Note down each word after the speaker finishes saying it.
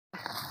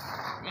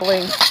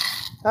Bling.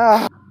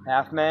 Ah.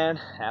 Half man,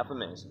 half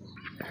amazing.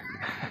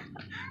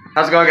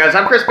 How's it going, guys?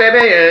 I'm Chris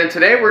Baby, and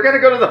today we're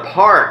gonna go to the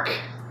park.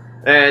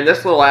 And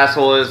this little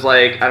asshole is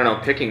like, I don't know,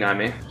 picking on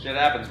me. Shit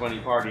happens when you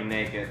party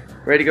naked.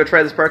 Ready to go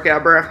try this park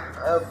out, bro?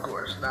 Of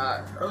course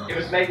not. It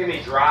was making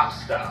me drop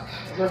stuff.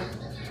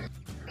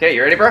 Okay,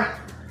 you ready, bro?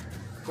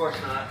 Of course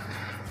not.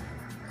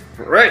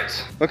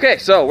 Right. Okay,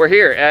 so we're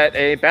here at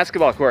a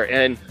basketball court,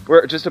 and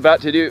we're just about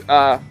to do,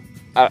 I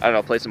don't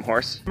know, play some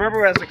horse.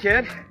 Remember as a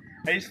kid,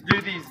 I used to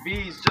do these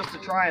V's just to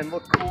try and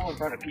look cool in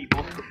front of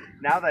people.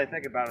 Now that I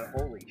think about it,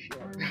 holy shit.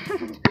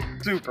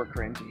 Super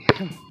cringy.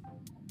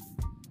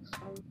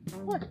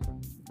 What?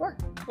 What?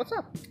 What's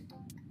up?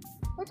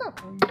 What's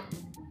up?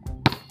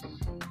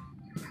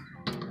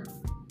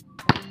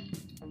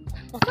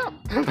 What's up?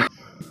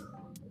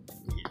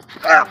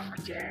 Ah,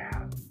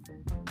 yeah.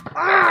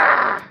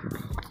 Ah!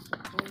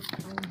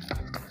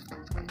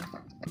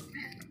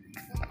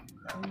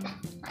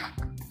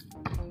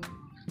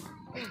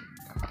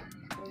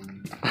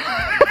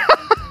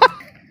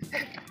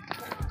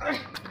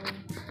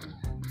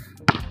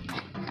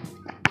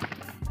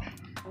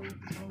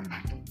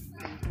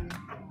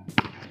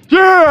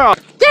 Yeah!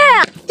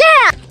 Yeah!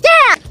 Yeah!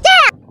 Yeah!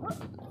 Yeah!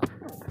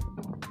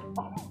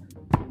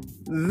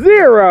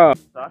 0!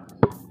 Sucks.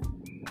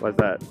 What's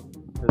that?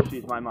 Because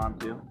she's my mom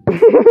too.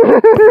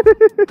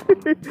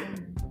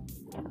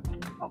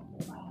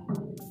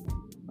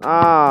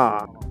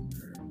 Ah!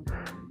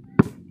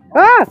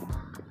 Ah!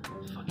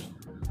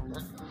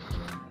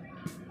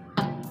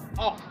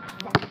 Oh!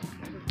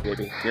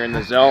 Baby, you're in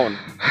the zone.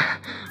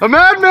 A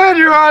madman,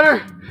 Your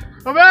Honor!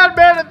 A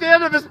madman at the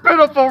end of his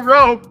pitiful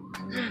rope!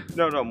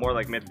 No, more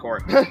like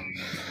mid-court.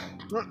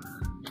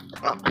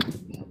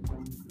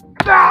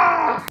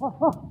 Ah!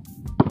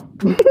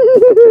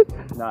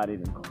 Not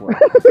even close.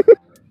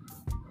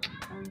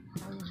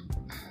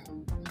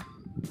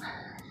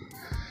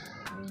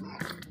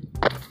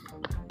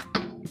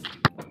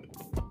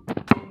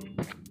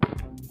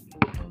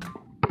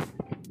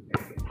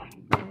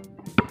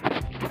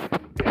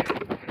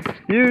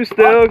 You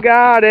still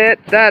got it,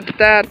 da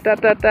da da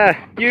da da.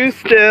 You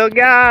still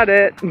got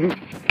it.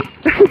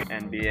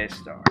 NBA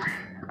star.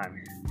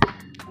 I'm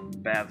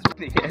bad with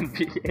the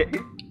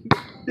NBA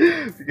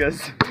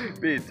because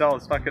being tall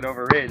is fucking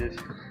overrated.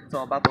 It's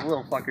all about the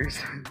little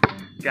fuckers.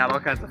 Got all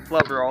kinds of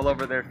flubber all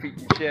over their feet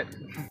and shit.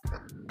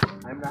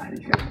 I'm not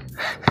even.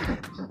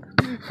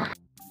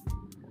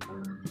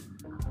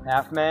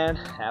 Half man,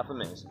 half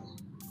amazing.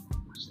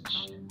 What's this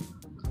shit?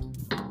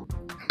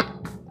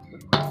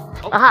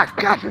 Oh. Ah,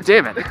 god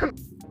damn it.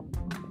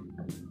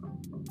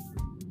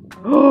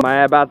 Am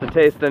I about to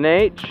taste an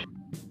H?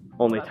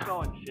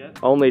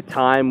 Only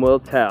time will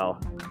tell.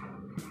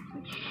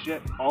 There's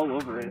shit all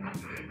over it.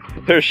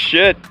 There's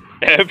shit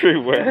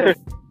everywhere.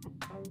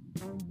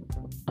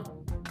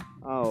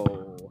 Oh.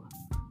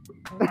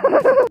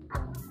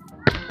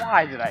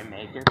 Why did I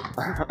make it?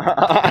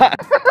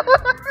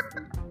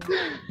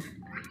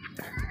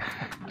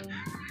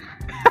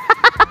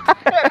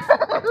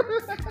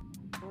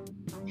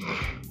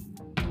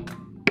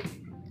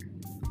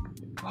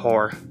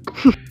 Whore.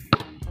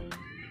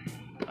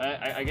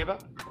 I gave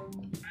up.